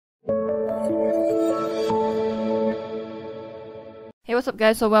Hey, what's up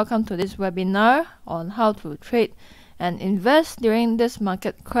guys? So welcome to this webinar on how to trade and invest during this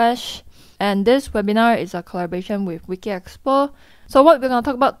market crash. And this webinar is a collaboration with WikiExpo. So what we're going to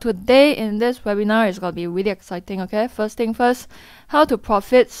talk about today in this webinar is going to be really exciting, okay? First thing first, how to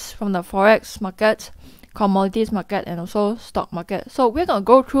profit from the Forex market, commodities market, and also stock market. So we're going to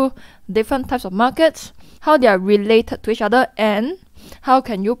go through different types of markets, how they are related to each other, and how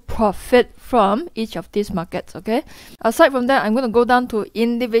can you profit from each of these markets, okay? Aside from that, I'm going to go down to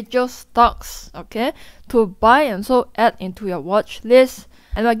individual stocks, okay, to buy and so add into your watch list.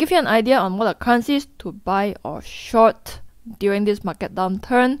 And I'll give you an idea on what are currencies to buy or short during this market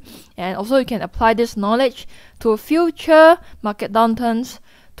downturn. And also you can apply this knowledge to future market downturns,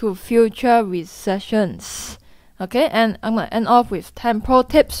 to future recessions, okay? And I'm going to end off with 10 pro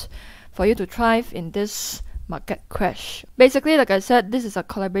tips for you to thrive in this market crash. Basically, like I said, this is a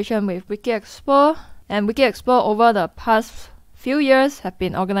collaboration with WikiExpo, and WikiExpo over the past few years have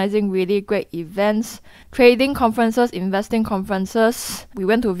been organizing really great events, trading conferences, investing conferences. We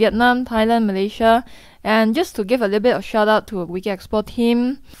went to Vietnam, Thailand, Malaysia, and just to give a little bit of shout out to WikiExpo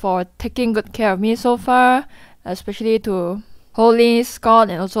team for taking good care of me so far, especially to Holly, Scott,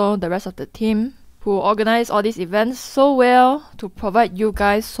 and also the rest of the team who organize all these events so well to provide you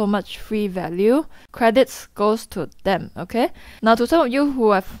guys so much free value. Credits goes to them, okay? Now to some of you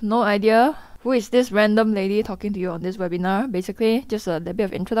who have no idea who is this random lady talking to you on this webinar, basically just a little bit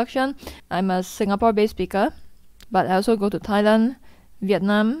of introduction. I'm a Singapore-based speaker, but I also go to Thailand,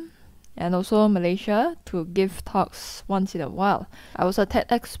 Vietnam, and also Malaysia to give talks once in a while. I was a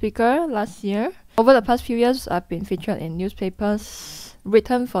TEDx speaker last year. Over the past few years, I've been featured in newspapers,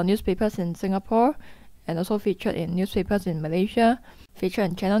 written for newspapers in Singapore, and also featured in newspapers in Malaysia, featured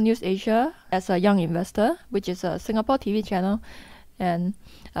in Channel News Asia as a young investor, which is a Singapore TV channel, and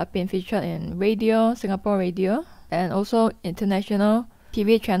I've been featured in radio, Singapore radio, and also international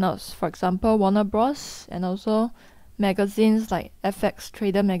TV channels, for example Warner Bros, and also magazines like FX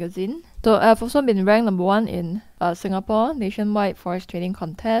Trader magazine. So I've also been ranked #1 in Singapore nationwide forex trading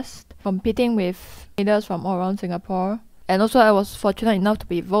contest, competing with traders from all around Singapore. And also I was fortunate enough to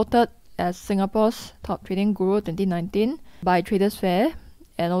be voted as Singapore's top trading guru 2019 by Traders Fair,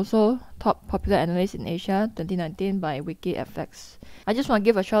 and also top popular analyst in Asia 2019 by WikiFX. I just want to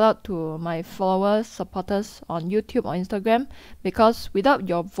give a shout out to my followers, supporters on YouTube or Instagram, because without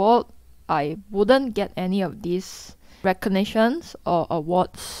your vote, I wouldn't get any of these recognitions or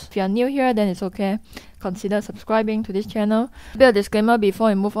awards. If you are new here, then it's okay. Consider subscribing to this channel. A bit of disclaimer before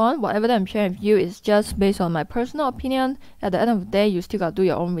we move on. Whatever that I'm sharing with you is just based on my personal opinion. At the end of the day, you still gotta do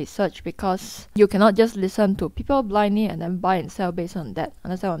your own research, because you cannot just listen to people blindly and then buy and sell based on that.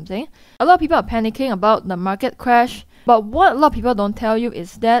 Understand what I'm saying? A lot of people are panicking about the market crash, but what a lot of people don't tell you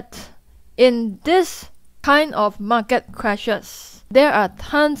is that in this kind of market crashes, there are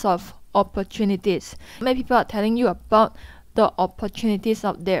tons of opportunities. Many people are telling you about the opportunities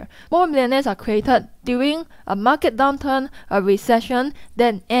out there. More millionaires are created during a market downturn, a recession,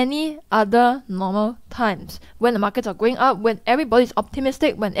 than any other normal times. When the markets are going up, when everybody's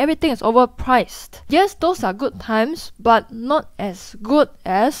optimistic, when everything is overpriced. Yes, those are good times, but not as good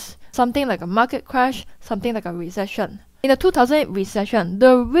as something like a market crash, something like a recession. In the 2008 recession,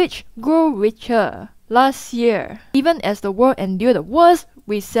 the rich grew richer last year, even as the world endured the worst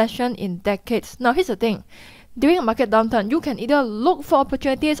recession in decades. Now here's the thing, during a market downturn, you can either look for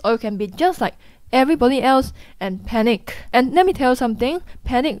opportunities or you can be just like everybody else and panic. And let me tell you something,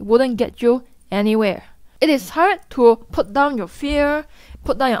 panic wouldn't get you anywhere. It is hard to put down your fear,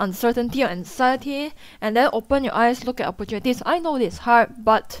 put down your uncertainty or anxiety, and then open your eyes, look at opportunities. I know it's hard,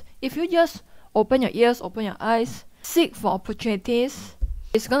 but if you just open your ears, open your eyes, seek for opportunities,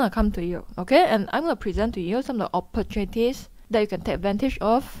 it's gonna come to you, okay? And I'm gonna present to you some of the opportunities that you can take advantage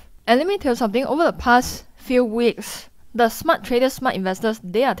of. And let me tell you something, over the past few weeks, the smart traders, smart investors,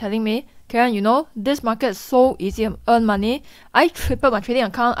 they are telling me, Karen, you know, this market is so easy to earn money. I tripled my trading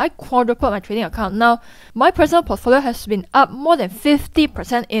account, I quadrupled my trading account. Now, my personal portfolio has been up more than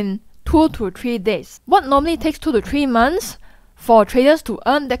 50% in 2 to 3 days. What normally takes 2 to 3 months for traders to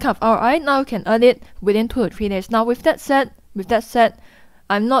earn that kind of ROI, now you can earn it within 2 to 3 days. Now, with that said,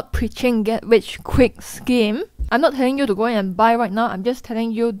 I'm not preaching get rich quick scheme. I'm not telling you to go in and buy right now. I'm just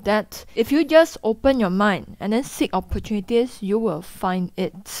telling you that if you just open your mind and then seek opportunities, you will find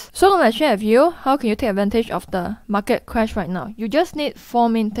it. So I'm going to share with you how can you take advantage of the market crash right now. You just need 4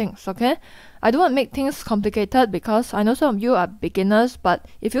 main things, okay? I don't want to make things complicated because I know some of you are beginners, but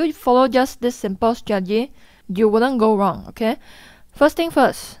if you follow just this simple strategy, you wouldn't go wrong, okay? First thing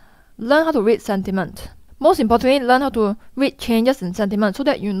first, learn how to read sentiment. Most importantly, learn how to read changes in sentiment so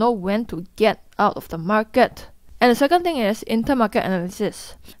that you know when to get out of the market. And the second thing is intermarket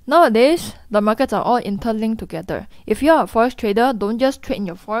analysis. Nowadays, the markets are all interlinked together. If you are a forex trader, don't just trade in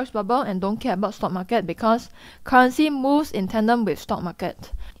your forex bubble and don't care about stock market, because currency moves in tandem with stock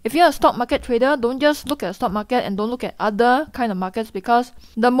market. If you are a stock market trader, don't just look at the stock market and don't look at other kind of markets, because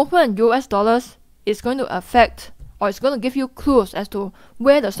the movement in US dollars is going to affect, or it's going to give you clues as to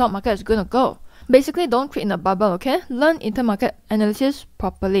where the stock market is going to go. Basically, don't trade in a bubble, okay? Learn intermarket analysis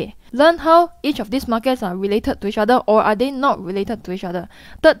properly. Learn how each of these markets are related to each other, or are they not related to each other.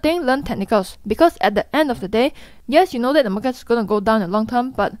 Third thing, learn technicals. Because at the end of the day, yes, you know that the market is going to go down in the long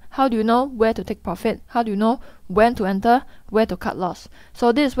term, but how do you know where to take profit? How do you know when to enter, where to cut loss?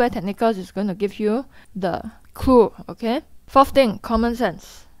 So this is where technicals is going to give you the clue, okay? Fourth thing, common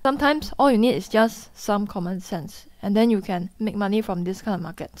sense. Sometimes all you need is just some common sense, and then you can make money from this kind of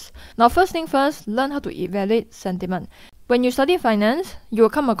markets. Now, first thing first, learn how to evaluate sentiment. When you study finance, you will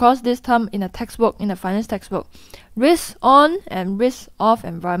come across this term in a textbook, in a finance textbook. Risk on and risk off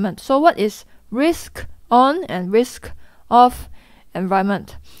environment. So what is risk on and risk off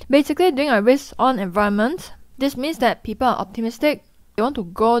environment? Basically, during a risk on environment, this means that people are optimistic. They want to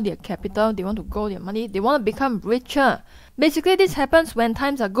grow their capital, they want to grow their money, they want to become richer. Basically, this happens when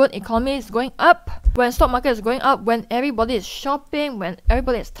times are good, economy is going up, when stock market is going up, when everybody is shopping, when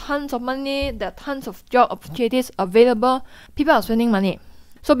everybody has tons of money, there are tons of job opportunities available, people are spending money.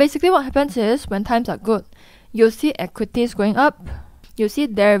 So basically what happens is, when times are good, you'll see equities going up, you'll see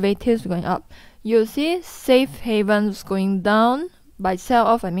derivatives going up, you'll see safe havens going down. By sell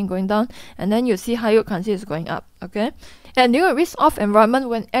off, I mean going down, and then you see high yield currency is going up, okay? And during a risk-off environment,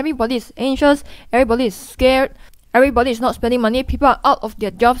 when everybody is anxious, everybody is scared, everybody is not spending money, people are out of their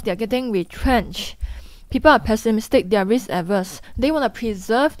jobs, they are getting retrenched. People are pessimistic, they are risk-averse, they want to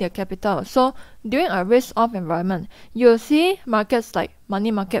preserve their capital. So during a risk-off environment, you'll see markets like money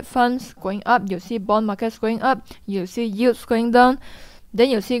market funds going up, you'll see bond markets going up, you'll see yields going down, then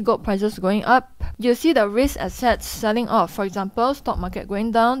you'll see gold prices going up. You'll see the risk assets selling off. For example, stock market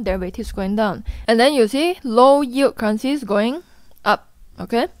going down, derivatives going down. And then you'll see low yield currencies going up.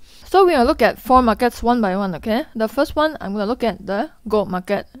 Okay? So we're going to look at four markets one by one. Okay? The first one, I'm going to look at the gold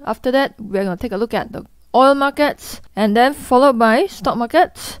market. After that, we're going to take a look at the oil markets. And then followed by stock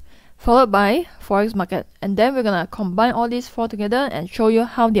markets. Followed by forex market. And then we're going to combine all these four together and show you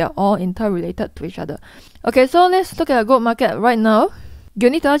how they are all interrelated to each other. Okay, so let's look at the gold market right now. You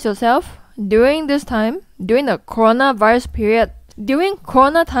need to ask yourself, during this time, during the coronavirus period, during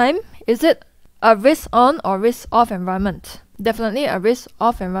corona time, is it a risk on or risk off environment? Definitely a risk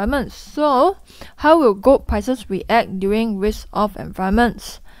off environment. So, how will gold prices react during risk off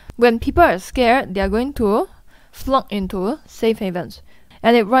environments? When people are scared, they are going to flock into safe havens.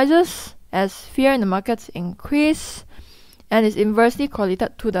 And it rises as fear in the markets increase, and is inversely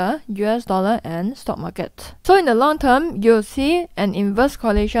correlated to the US dollar and stock market. So in the long term, you'll see an inverse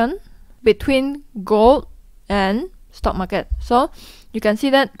correlation between gold and stock market. So you can see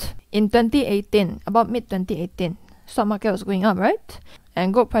that in 2018, about mid-2018, stock market was going up, right?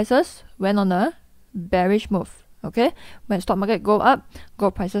 And gold prices went on a bearish move, okay? When stock market go up,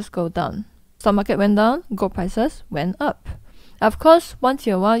 gold prices go down. Stock market went down, gold prices went up. Of course, once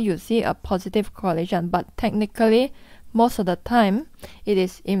in a while, you see a positive correlation, but technically, most of the time, it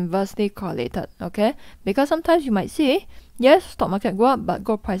is inversely correlated, okay? Because sometimes you might see, yes, stock market go up, but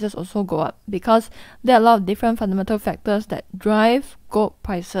gold prices also go up, because there are a lot of different fundamental factors that drive gold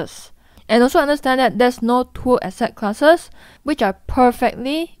prices. And also understand that there's no two asset classes which are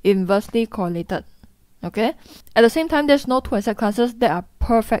perfectly inversely correlated, okay? At the same time, there's no two asset classes that are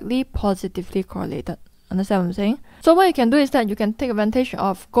perfectly positively correlated. Understand what I'm saying? So what you can do is that you can take advantage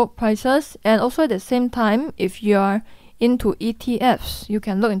of gold prices, and also at the same time, if you are into ETFs, you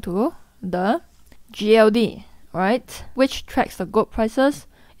can look into the GLD, right, which tracks the gold prices.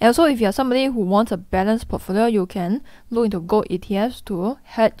 And also, if you are somebody who wants a balanced portfolio, you can look into gold ETFs to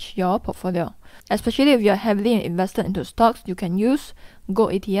hedge your portfolio. Especially if you are heavily invested into stocks, you can use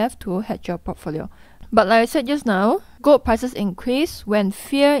gold ETF to hedge your portfolio. But like I said just now, gold prices increase when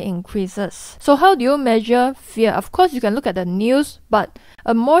fear increases. So how do you measure fear? Of course, you can look at the news, but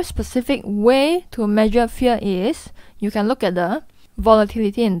a more specific way to measure fear is you can look at the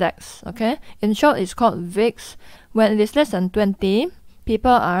volatility index, okay? In short, it's called VIX. When it is less than 20,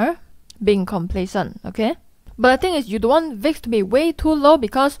 people are being complacent, okay? But the thing is, you don't want VIX to be way too low,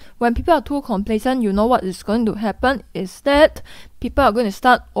 because when people are too complacent, you know what is going to happen is that people are going to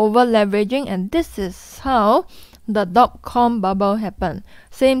start over leveraging, and this is how the dot-com bubble happened.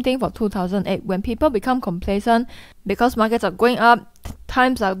 Same thing for 2008. When people become complacent because markets are going up,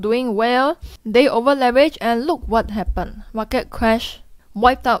 times are doing well, they over leverage, and look what happened. Market crash,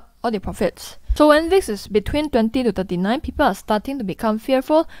 wiped out all the profits. So when VIX is between 20 to 39, people are starting to become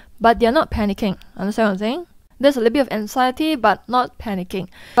fearful, but they're not panicking. Understand what I'm saying? There's a little bit of anxiety, but not panicking.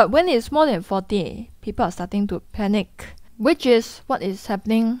 But when it's more than 40, people are starting to panic, which is what is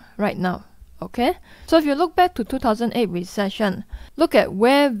happening right now. Okay? So if you look back to 2008 recession, look at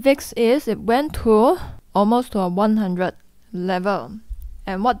where VIX is. It went to almost to a 100 level.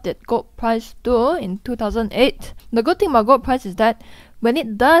 And what did gold price do in 2008? The good thing about gold price is that when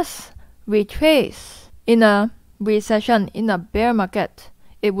it does retrace in a recession, in a bear market,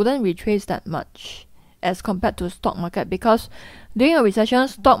 it wouldn't retrace that much as compared to stock market, because during a recession,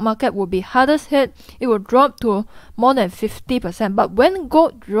 stock market will be hardest hit. It will drop to more than 50%. But when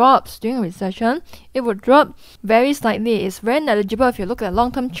gold drops during a recession, it will drop very slightly. It's very negligible if you look at a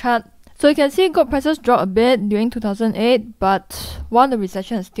long-term chart. So you can see gold prices drop a bit during 2008, but while the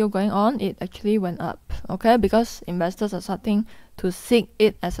recession is still going on, it actually went up. Okay, because investors are starting to seek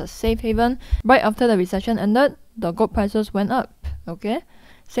it as a safe haven. Right after the recession ended, the gold prices went up. Okay,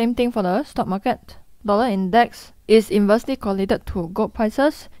 same thing for the stock market. Dollar index is inversely correlated to gold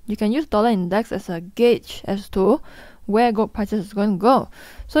prices. You can use dollar index as a gauge as to where gold prices is going to go.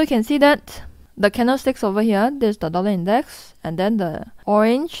 So you can see that the candlesticks over here, this is the dollar index, and then the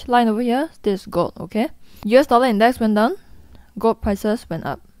orange line over here, this is gold. Okay, US dollar index went down, gold prices went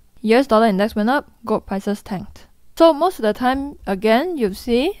up. US dollar index went up, gold prices tanked. So most of the time, again, you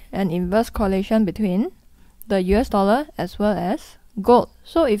see an inverse correlation between the US dollar as well as gold.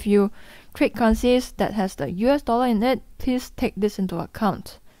 So if you trade currencies that has the US dollar in it, please take this into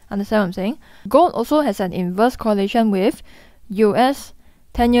account. Understand what I'm saying? Gold also has an inverse correlation with US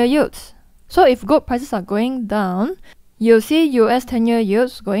 10-year yields. So if gold prices are going down, you'll see US 10-year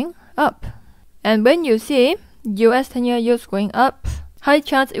yields going up. And when you see US 10-year yields going up, high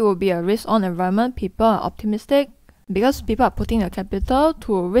chance it will be a risk-on environment. People are optimistic because people are putting their capital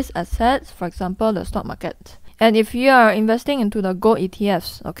to risk assets, for example, the stock market. And if you are investing into the gold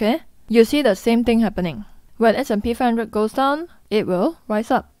ETFs, okay, you see the same thing happening. When S&P 500 goes down, it will rise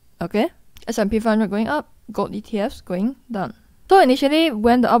up. Okay, S&P 500 going up, gold ETFs going down. So initially,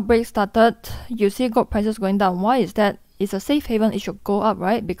 when the outbreak started, you see gold prices going down. Why is that? It's a safe haven. It should go up,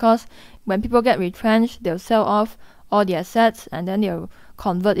 right? Because when people get retrenched, they'll sell off all the assets and then they'll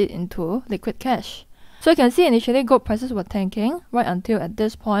convert it into liquid cash. So you can see initially gold prices were tanking right until at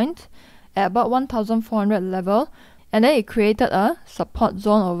this point at about 1,400 level, and then it created a support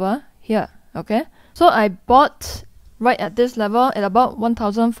zone over here. Okay, so I bought right at this level at about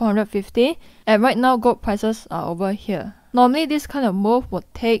 1,450, and right now gold prices are over here. Normally this kind of move would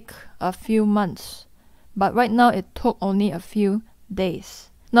take a few months, but right now it took only a few days.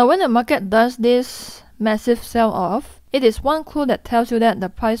 Now when the market does this massive sell-off, it is one clue that tells you that the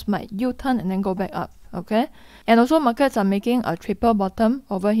price might U-turn and then go back up. Okay, and also markets are making a triple bottom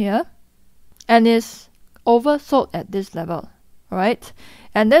over here and is oversold at this level, right?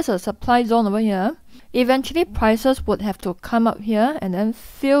 And there's a supply zone over here. Eventually prices would have to come up here and then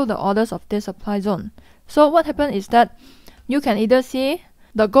fill the orders of this supply zone. So what happened is that you can either see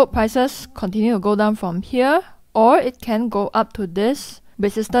the gold prices continue to go down from here, or it can go up to this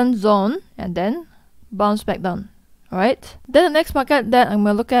resistance zone and then bounce back down. Alright, then the next market that I'm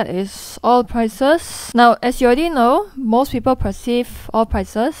going to look at is oil prices. Now, as you already know, most people perceive oil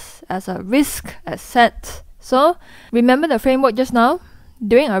prices as a risk asset. So, remember the framework just now?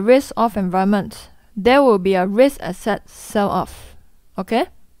 During a risk-off environment, there will be a risk asset sell-off. Okay?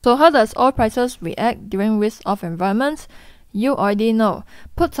 So, how does oil prices react during risk-off environments? You already know.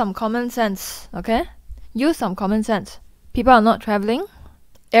 Put some common sense. Okay? Use some common sense. People are not traveling.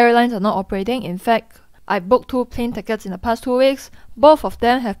 Airlines are not operating. In fact, I booked 2 plane tickets in the past 2 weeks. Both of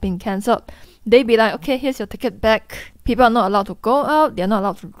them have been cancelled. They be like, okay, here's your ticket back. People are not allowed to go out. They're not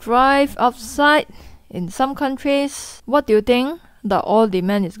allowed to drive outside. In some countries, what do you think the oil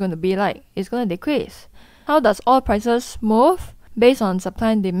demand is going to be like? It's going to decrease. How does oil prices move? Based on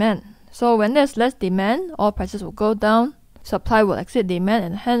supply and demand. So when there's less demand, oil prices will go down. Supply will exceed demand,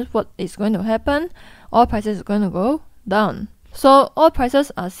 and hence what is going to happen? Oil prices are going to go down. So oil prices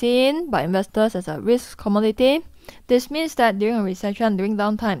are seen by investors as a risk commodity. This means that during a recession, during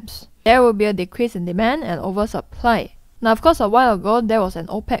downtimes, there will be a decrease in demand and oversupply. Now, of course, a while ago, there was an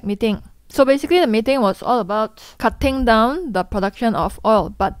OPEC meeting. So basically, the meeting was all about cutting down the production of oil.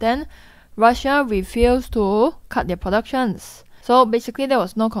 But then, Russia refused to cut their productions. So basically, there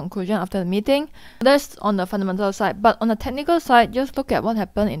was no conclusion after the meeting. That's on the fundamental side. But on the technical side, just look at what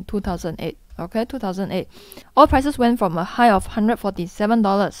happened in 2008. Okay, 2008. Oil prices went from a high of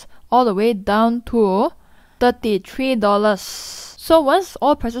 $147 all the way down to $33. So once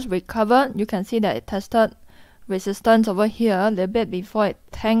oil prices recovered, you can see that it tested resistance over here a little bit before it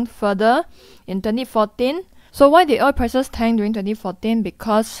tanked further in 2014. So why did oil prices tank during 2014?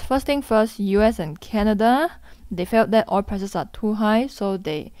 Because first thing first, US and Canada, they felt that oil prices are too high, so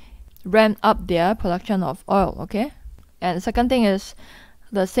they ramped up their production of oil, okay? And the second thing is,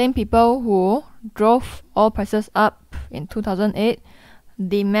 the same people who drove oil prices up in 2008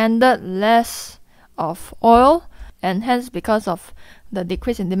 demanded less of oil, and hence because of the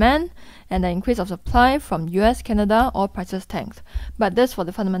decrease in demand and the increase of supply from US, Canada, oil prices tanked. But this for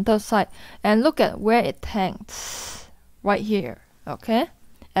the fundamental side. And look at where it tanked. Right here, okay?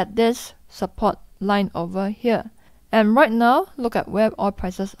 At this support line over here. And right now, look at where oil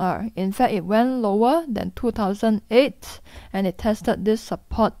prices are. In fact, it went lower than 2008 and it tested this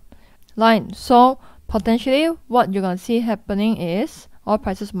support line. So potentially what you're going to see happening is oil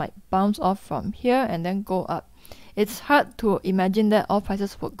prices might bounce off from here and then go up. It's hard to imagine that oil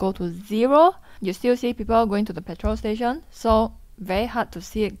prices would go to zero. You still see people going to the petrol station, so very hard to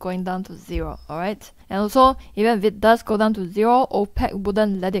see it going down to zero, alright? And also, even if it does go down to zero, OPEC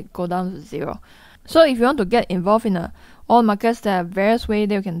wouldn't let it go down to zero. So if you want to get involved in oil markets, there are various ways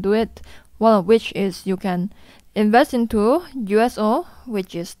that you can do it. One of which is you can invest into USO,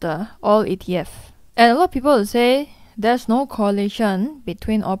 which is the oil ETF. And a lot of people will say there's no correlation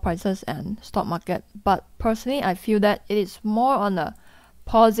between oil prices and stock market. But personally, I feel that it is more on the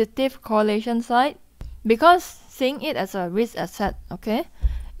positive correlation side, because seeing it as a risk asset, okay,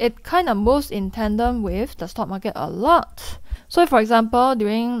 it kind of moves in tandem with the stock market a lot. So for example,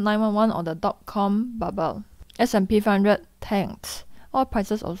 during 911 or the dot-com bubble, S&P 500 tanked, oil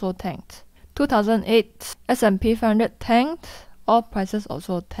prices also tanked. 2008, S&P 500 tanked, oil prices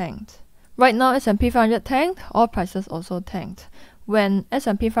also tanked. Right now, S&P 500 tanked, oil prices also tanked. When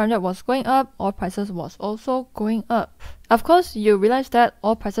S&P 500 was going up, oil prices was also going up. Of course, you realize that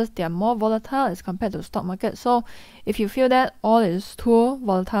oil prices, they are more volatile as compared to the stock market. So if you feel that oil is too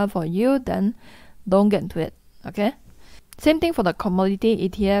volatile for you, then don't get into it, okay? Same thing for the commodity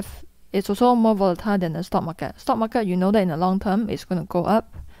ETF. It's also more volatile than the stock market. Stock market, you know that in the long term, it's going to go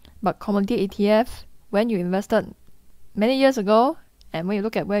up. But commodity ETF, when you invested many years ago, and when you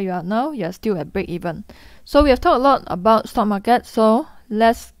look at where you are now, you are still at break even. So we have talked a lot about stock market, so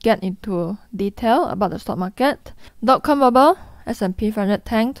let's get into detail about the stock market. Dot-com bubble, S&P 500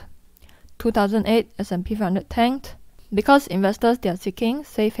 tanked. 2008, S&P 500 tanked. Because investors, they are seeking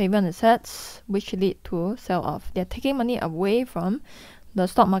safe haven assets, which lead to sell-off. They are taking money away from the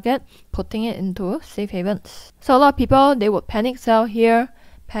stock market, putting it into safe havens. So a lot of people, they would panic sell here,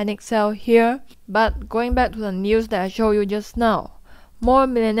 panic sell here. But going back to the news that I showed you just now, more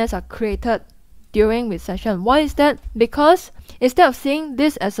millionaires are created during recession. Why is that? Because instead of seeing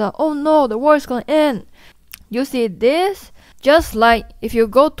this as a, oh no, the war is going to end, you see this just like if you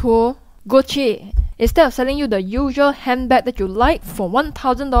go to Gucci, instead of selling you the usual handbag that you like for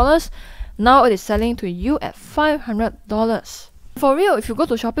 $1,000, now it is selling to you at $500. For real, if you go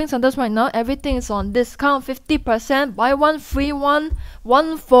to shopping centers right now, everything is on discount, 50%, buy one, free one,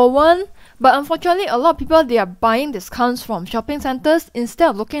 1 for 1. But unfortunately, a lot of people, they are buying discounts from shopping centers instead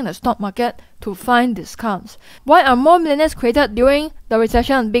of looking at the stock market to find discounts. Why are more millionaires created during the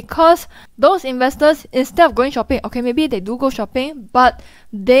recession? Because those investors, instead of going shopping, okay, maybe they do go shopping, but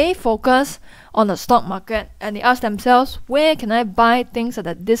they focus on the stock market and they ask themselves, where can I buy things at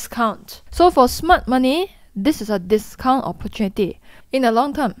a discount? So for smart money, this is a discount opportunity. In the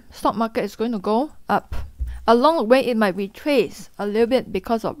long term, stock market is going to go up. Along the way, it might retrace a little bit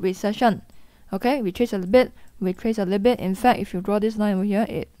because of recession. Okay, retrace a little bit, retrace a little bit. In fact, if you draw this line over here,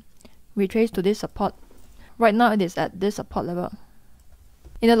 it retraces to this support. Right now, it is at this support level.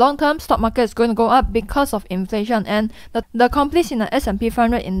 In the long term, stock market is going to go up because of inflation. And the companies in the S&P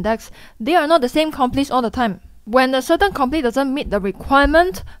 500 index, they are not the same companies all the time. When a certain company doesn't meet the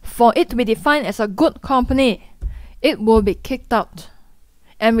requirement for it to be defined as a good company, it will be kicked out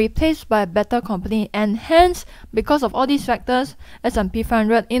and replaced by a better company. And hence, because of all these factors, S&P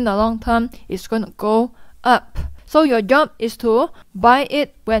 500 in the long term is going to go up. So your job is to buy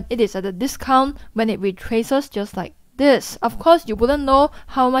it when it is at a discount, when it retraces just like this. Of course, you wouldn't know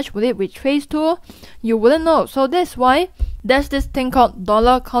how much will it retrace to. You wouldn't know. So that's why there's this thing called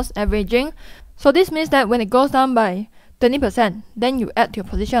dollar cost averaging. So this means that when it goes down by 20%, then you add to your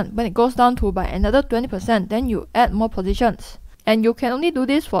position. When it goes down to by another 20%, then you add more positions. And you can only do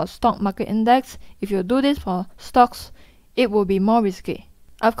this for stock market index. If you do this for stocks, it will be more risky.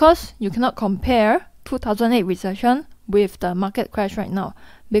 Of course, you cannot compare 2008 recession with the market crash right now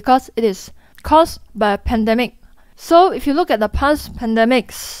because it is caused by a pandemic. So if you look at the past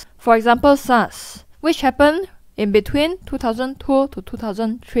pandemics, for example SARS, which happened in between 2002 to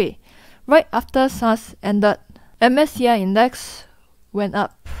 2003, right after SARS ended, MSCI index went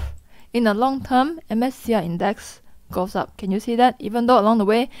up. In the long term, MSCI index goes up. Can you see that? Even though along the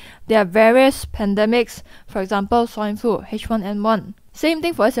way there are various pandemics, for example swine flu, H1N1. Same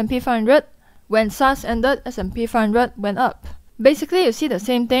thing for S&P 500. When SARS ended, S&P 500 went up. Basically, you see the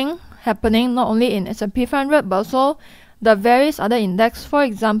same thing happening not only in S&P 500 but also the various other index. For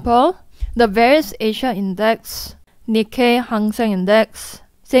example, the various Asia index, Nikkei, Hang Seng index,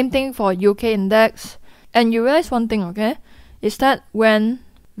 same thing for UK index. And you realize one thing, okay, is that when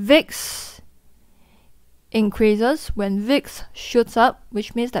VIX increases, when VIX shoots up,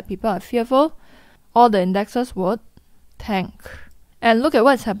 which means that people are fearful, all the indexes would tank. And look at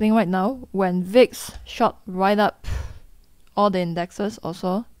what's happening right now. When VIX shot right up, all the indexes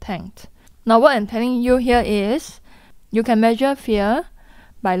also tanked. Now what I'm telling you here is, you can measure fear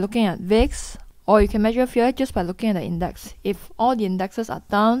by looking at VIX, or you can measure fear just by looking at the index. If all the indexes are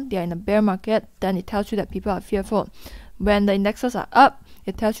down, they are in a bear market, then it tells you that people are fearful. When the indexes are up,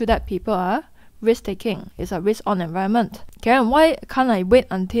 it tells you that people are risk-taking. It's a risk-on environment. Karen, why can't I wait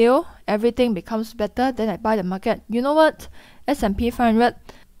until everything becomes better, then I buy the market? You know what? S&P 500,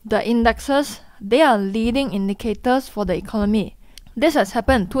 the indexes, they are leading indicators for the economy. This has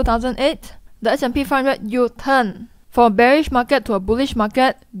happened in 2008. The S&P 500 U-turn from a bearish market to a bullish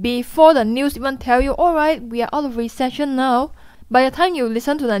market before the news even tell you, alright, we are out of recession now. By the time you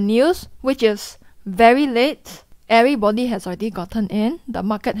listen to the news, which is very late, everybody has already gotten in, the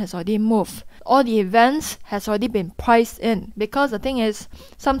market has already moved. All the events has already been priced in, because the thing is,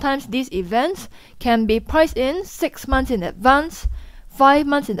 sometimes these events can be priced in 6 months in advance, 5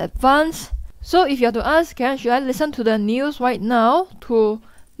 months in advance. So if you have to ask, Karen, should I listen to the news right now to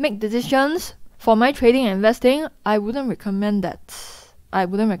make decisions for my trading and investing? I wouldn't recommend that. I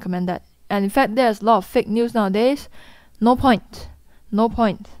wouldn't recommend that. And in fact, there's a lot of fake news nowadays. No point. No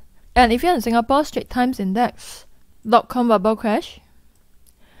point. And if you're in Singapore, Straits Times Index, .com bubble crash,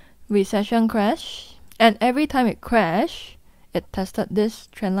 recession crash, and every time it crashed, it tested this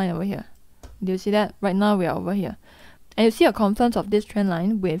trend line over here. Do you see that? Right now we are over here. And you see a confluence of this trend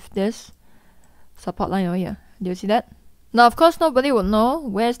line with this support line over here. Do you see that? Now, of course, nobody will know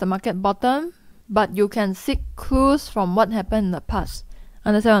where's the market bottom, but you can seek clues from what happened in the past.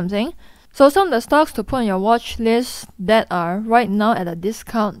 Understand what I'm saying? So some of the stocks to put on your watch list that are right now at a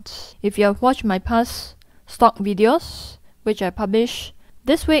discount. If you have watched my past stock videos, which I published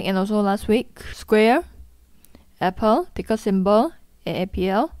this week and also last week, Square, Apple, ticker symbol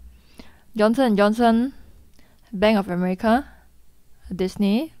AAPL, Johnson & Johnson, Bank of America,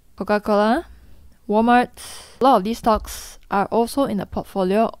 Disney, Coca-Cola, Walmart. A lot of these stocks are also in the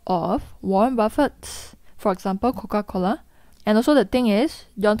portfolio of Warren Buffett. For example, Coca-Cola. And also the thing is,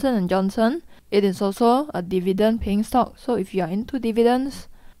 Johnson & Johnson, it is also a dividend paying stock. So if you are into dividends,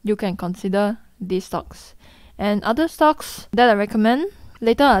 you can consider these stocks. And other stocks that I recommend,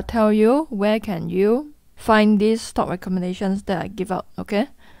 later I'll tell you where can you find these stock recommendations that I give out, okay?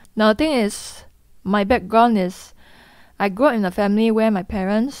 Now the thing is, my background is, I grew up in a family where my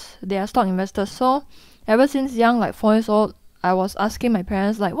parents, they are stock investors. So ever since young, like 4 years old, I was asking my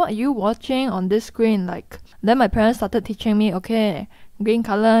parents, like, what are you watching on this screen? Like, then my parents started teaching me, okay, green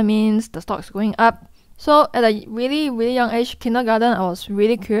color means the stock's going up. So at a really, really young age, kindergarten, I was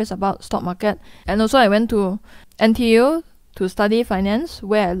really curious about stock market. And also I went to NTU to study finance,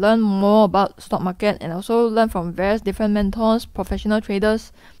 where I learned more about stock market and also learned from various different mentors, professional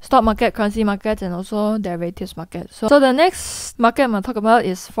traders, stock market, currency markets, and also derivatives market. So the next market I'm going to talk about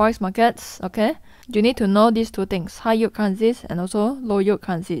is Forex markets, okay? You need to know these two things, high yield currencies and also low yield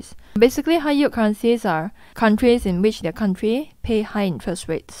currencies. Basically, high yield currencies are countries in which their country pay high interest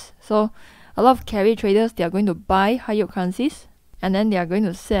rates. So a lot of carry traders, they are going to buy high yield currencies and then they are going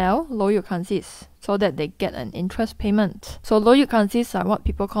to sell low yield currencies so that they get an interest payment. So low yield currencies are what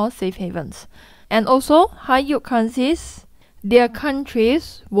people call safe havens. And also high yield currencies, their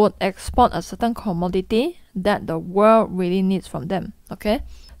countries would export a certain commodity that the world really needs from them. Okay?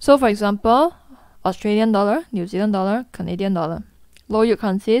 So for example, Australian dollar, New Zealand dollar, Canadian dollar. Low yield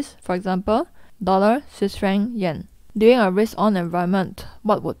currencies, for example, dollar, Swiss franc, yen. During a risk-on environment,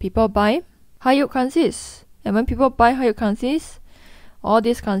 what would people buy? High yield currencies. And when people buy high yield currencies, all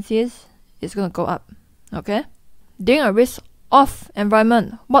these currencies is going to go up. Okay? During a risk-off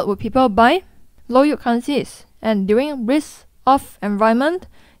environment, what would people buy? Low yield currencies. And during risk-off environment,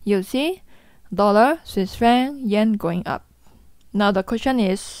 you see dollar, Swiss franc, yen going up. Now the question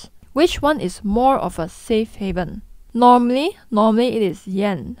is, which one is more of a safe haven? Normally it is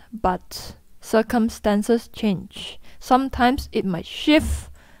yen, but circumstances change. Sometimes it might shift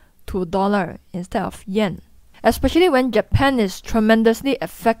to dollar instead of yen. especially when Japan is tremendously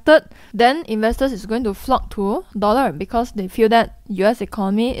affected, then investors is going to flock to dollar because they feel that US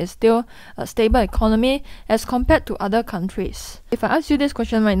economy is still a stable economy as compared to other countries. If I ask you this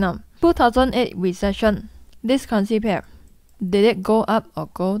question right now, 2008 recession, this currency pair, did it go up or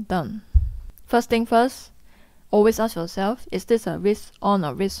go down? First thing first, always ask yourself, is this a risk on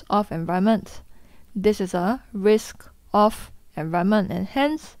or risk off environment? This is a risk off environment, and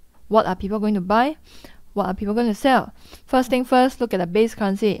hence, what are people going to buy? What are people going to sell? First thing first, look at the base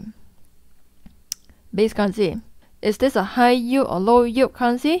currency. Base currency. Is this a high yield or low yield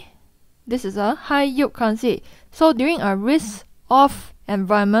currency? This is a high yield currency. So during a risk off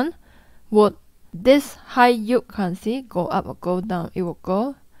environment, would this high yield currency go up or go down? It will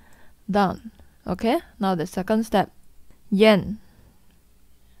go down. Okay, now the second step, yen,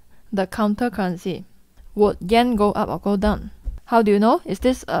 the counter currency. Would yen go up or go down? How do you know? Is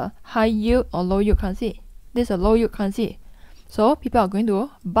this a high yield or low yield currency? This is a low yield currency. So people are going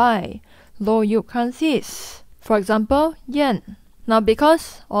to buy low yield currencies. For example, yen. Now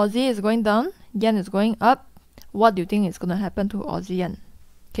because Aussie is going down, yen is going up, what do you think is going to happen to Aussie yen?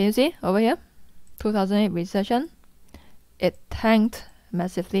 Can you see over here? 2008 recession, it tanked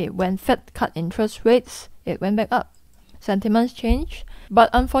massively. When Fed cut interest rates, it went back up. Sentiments changed, but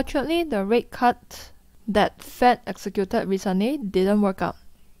unfortunately the rate cut that Fed executed recently didn't work out,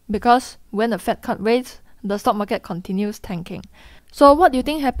 because when the Fed cut rates, the stock market continues tanking. So what do you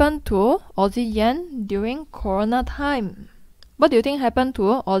think happened to Aussie yen during Corona time? What do you think happened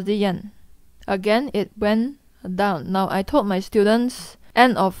to Aussie yen? Again, it went down. Now I told my students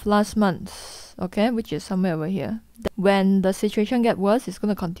end of last month, okay, which is somewhere over here, that when the situation gets worse, it's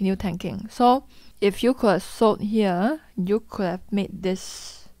going to continue tanking. So if you could have sold here, you could have made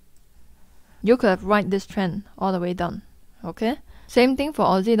this, you could have ride this trend all the way down. Okay, same thing for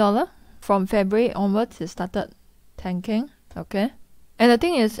Aussie dollar. From February onwards, it started tanking. Okay, and the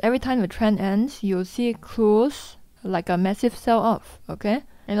thing is, every time the trend ends, you'll see clues like a massive sell-off. Okay,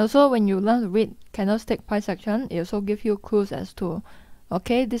 and also when you learn to read candlestick price action, it also gives you clues as to,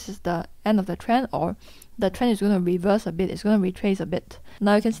 okay, this is the end of the trend, or the trend is going to reverse a bit, it's going to retrace a bit.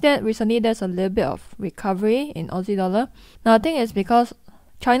 Now you can see that recently there's a little bit of recovery in Aussie dollar. Now the thing is, because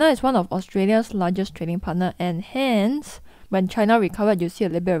China is one of Australia's largest trading partner, and hence when China recovered, you see a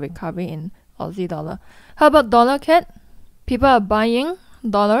little bit of recovery in Aussie dollar. How about dollar cat? People are buying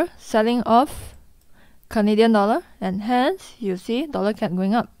dollar, selling off Canadian dollar, and hence you see dollar cat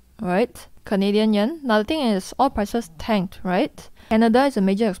going up, right? Canadian yen. Now the thing is, oil prices tanked, right? Canada is a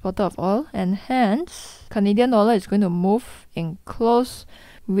major exporter of oil, and hence Canadian dollar is going to move in close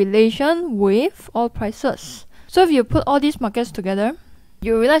relation with oil prices. So if you put all these markets together,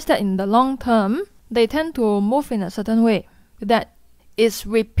 you realize that in the long term, they tend to move in a certain way that is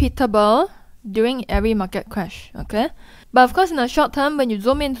repeatable during every market crash. Okay, but of course in the short term, when you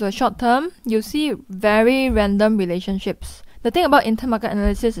zoom into the short term, you see very random relationships. The thing about intermarket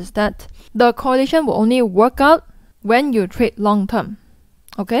analysis is that the correlation will only work out when you trade long term.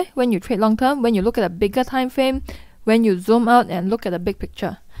 Okay, when you trade long term, when you look at a bigger time frame, when you zoom out and look at the big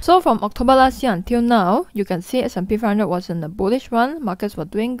picture. So from October last year until now, you can see S&P 500 was in the bullish run, markets were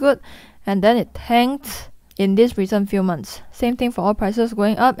doing good, and then it tanked in these recent few months. Same thing for oil prices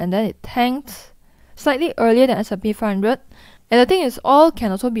going up, and then it tanked slightly earlier than S&P 500. And the thing is, oil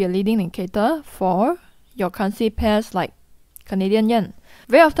can also be a leading indicator for your currency pairs like Canadian yen.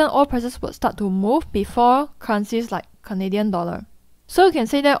 Very often oil prices would start to move before currencies like Canadian dollar. So you can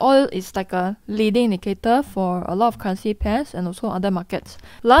say that oil is like a leading indicator for a lot of currency pairs and also other markets.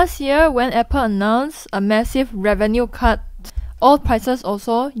 Last year, when Apple announced a massive revenue cut, oil prices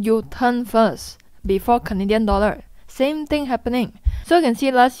also U-turn first before Canadian dollar. Same thing happening. So you can see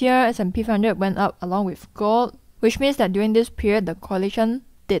last year S&P 500 went up along with gold, which means that during this period the correlation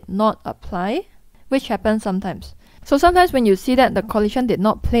did not apply, which happens sometimes. So sometimes when you see that the correlation did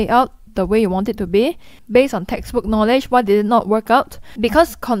not play out the way you want it to be, based on textbook knowledge, why did it not work out?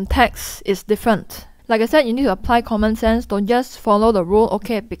 Because context is different. Like I said, you need to apply common sense. Don't just follow the rule,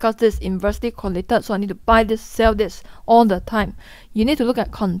 okay, because this is inversely correlated, so I need to buy this, sell this all the time. You need to look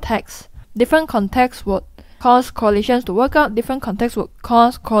at context. Different contexts would cause correlations to work out, different contexts would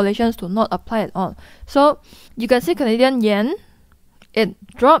cause correlations to not apply at all. So you can see Canadian yen, it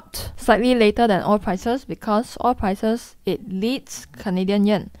dropped slightly later than oil prices because oil prices, it leads Canadian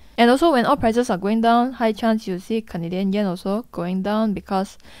yen. And also when oil prices are going down, high chance you see Canadian yen also going down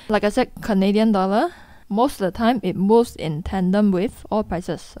because, like I said, Canadian dollar, most of the time it moves in tandem with oil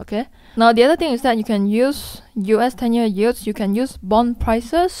prices. Okay. Now the other thing is that you can use US 10-year yields, you can use bond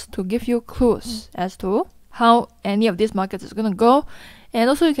prices to give you clues as to how any of these markets is going to go. And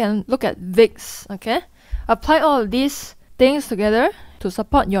also you can look at VIX. Okay. apply all of these things together to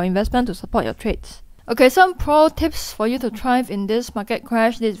support your investment, to support your trades. Okay, some pro tips for you to thrive in this market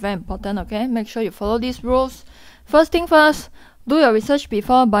crash. This is very important, okay? Make sure you follow these rules. First thing first, do your research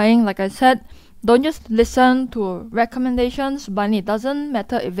before buying. Like I said, don't just listen to recommendations. Buying it doesn't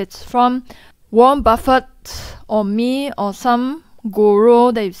matter if it's from Warren Buffett or me or some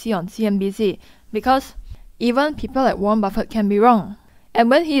guru that you see on CNBC, because even people like Warren Buffett can be wrong. And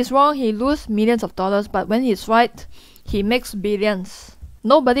when he is wrong, he loses millions of dollars, but when he is right, he makes billions.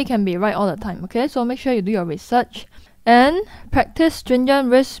 Nobody can be right all the time, okay? So make sure you do your research and practice stringent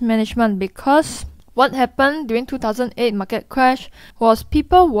risk management, because what happened during 2008 market crash was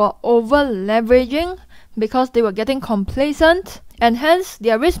people were over leveraging because they were getting complacent, and hence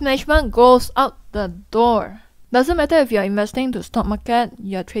their risk management goes out the door. Doesn't matter if you're investing to stock market,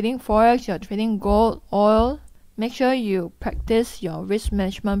 you're trading forex, you're trading gold, oil, make sure you practice your risk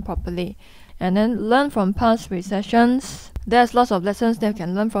management properly and then learn from past recessions. There's lots of lessons that you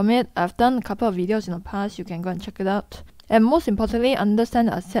can learn from it. I've done a couple of videos in the past, you can go and check it out. And most importantly, understand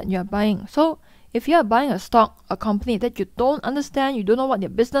the asset you're buying. So if you are buying a stock, a company that you don't understand, you don't know what their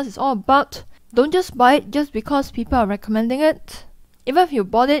business is all about, don't just buy it just because people are recommending it. Even if you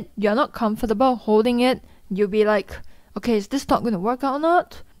bought it, you're not comfortable holding it, you'll be like, okay, is this stock going to work out or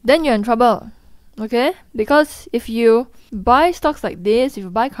not? Then you're in trouble, okay? Because if you buy stocks like this, if you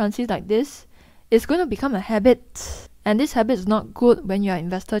buy currencies like this, it's going to become a habit. And this habit is not good when you're an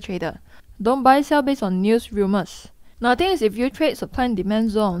investor trader. Don't buy sell based on news rumors. Now the thing is, if you trade supply and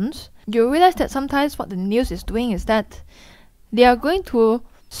demand zones, you realize that sometimes what the news is doing is that they are going to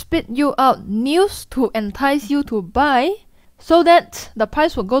spit you out news to entice you to buy, so that the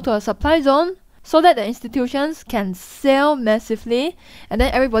price will go to a supply zone, so that the institutions can sell massively, and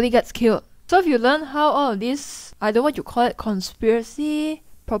then everybody gets killed. So if you learn how all of this, I don't know what you call it, conspiracy,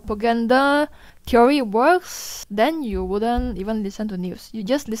 propaganda, theory works, then you wouldn't even listen to news. You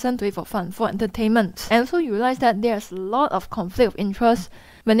just listen to it for fun, for entertainment. And so you realize that there's a lot of conflict of interest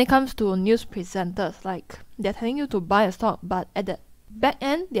when it comes to news presenters. Like, they're telling you to buy a stock, but at the back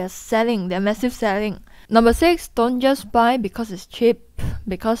end, they're selling, they're massive selling. Number 6, don't just buy because it's cheap,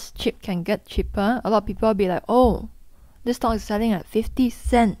 because cheap can get cheaper. A lot of people will be like, oh, this stock is selling at 50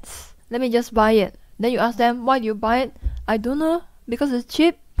 cents. Let me just buy it. Then you ask them, why do you buy it? I don't know, because it's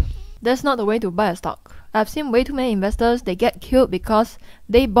cheap. That's not the way to buy a stock. I've seen way too many investors, they get killed because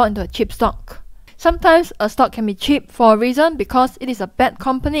they bought into a cheap stock. Sometimes a stock can be cheap for a reason, because it is a bad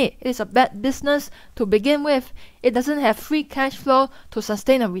company, it is a bad business to begin with. It doesn't have free cash flow to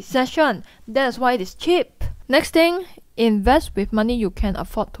sustain a recession. That is why it is cheap. Next thing, invest with money you can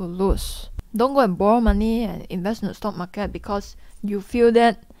afford to lose. Don't go and borrow money and invest in the stock market because you feel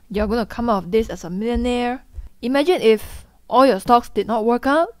that you're going to come out of this as a millionaire. Imagine if all your stocks did not work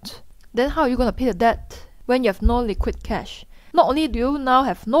out. Then how are you going to pay the debt when you have no liquid cash? Not only do you now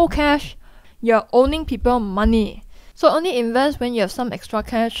have no cash, you're owning people money. So only invest when you have some extra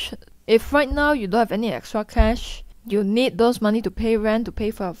cash. If right now you don't have any extra cash, you need those money to pay rent, to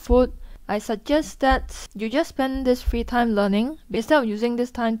pay for your food, I suggest that you just spend this free time learning. Instead of using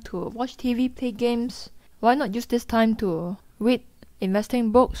this time to watch TV, play games, why not use this time to read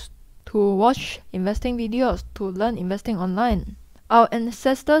investing books, to watch investing videos, to learn investing online? Our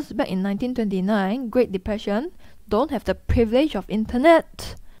ancestors back in 1929, Great Depression, don't have the privilege of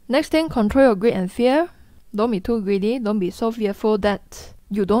internet. Next thing, control your greed and fear. Don't be too greedy. Don't be so fearful that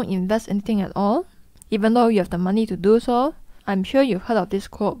you don't invest anything at all, even though you have the money to do so. I'm sure you've heard of this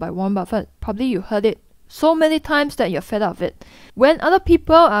quote by Warren Buffett. Probably you heard it so many times that you're fed up of it. When other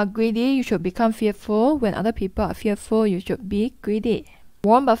people are greedy, you should become fearful. When other people are fearful, you should be greedy.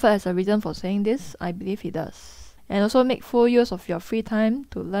 Warren Buffett has a reason for saying this. I believe he does. And also make full use of your free time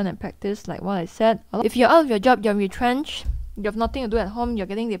to learn and practice, like what I said. If you're out of your job, you're retrenched, you have nothing to do at home, you're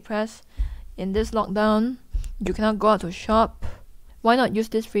getting depressed in this lockdown, you cannot go out to shop, why not use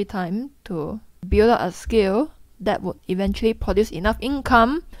this free time to build up a skill that would eventually produce enough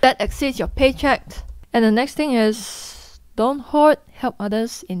income that exceeds your paycheck? And the next thing is, don't hoard, help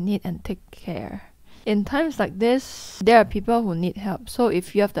others in need and take care. In times like this, there are people who need help. So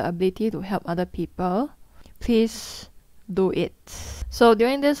if you have the ability to help other people, please do it. So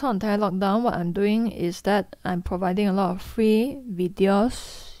during this whole entire lockdown, what I'm doing is that I'm providing a lot of free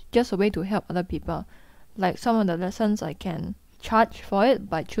videos, just a way to help other people. Like some of the lessons I can charge for it,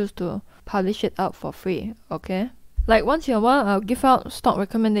 but I choose to publish it out for free, okay? Like once in a while, I'll give out stock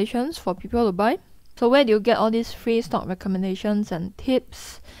recommendations for people to buy. So where do you get all these free stock recommendations and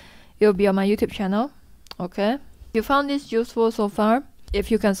tips? It will be on my YouTube channel, okay? If you found this useful so far, if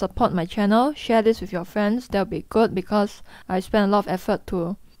you can support my channel, share this with your friends, that would be good, because I spend a lot of effort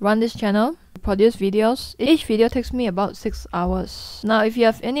to run this channel. produce videos. Each video takes me about 6 hours. Now, if you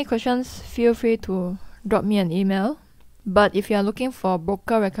have any questions, feel free to drop me an email. But if you are looking for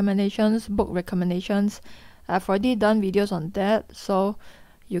broker recommendations, book recommendations, I've already done videos on that, so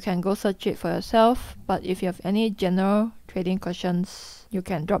you can go search it for yourself. But if you have any general trading questions, you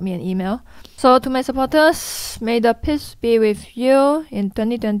can drop me an email. So to my supporters, may the peace be with you in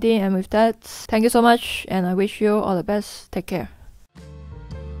 2020. And with that, thank you so much, and I wish you all the best. Take care.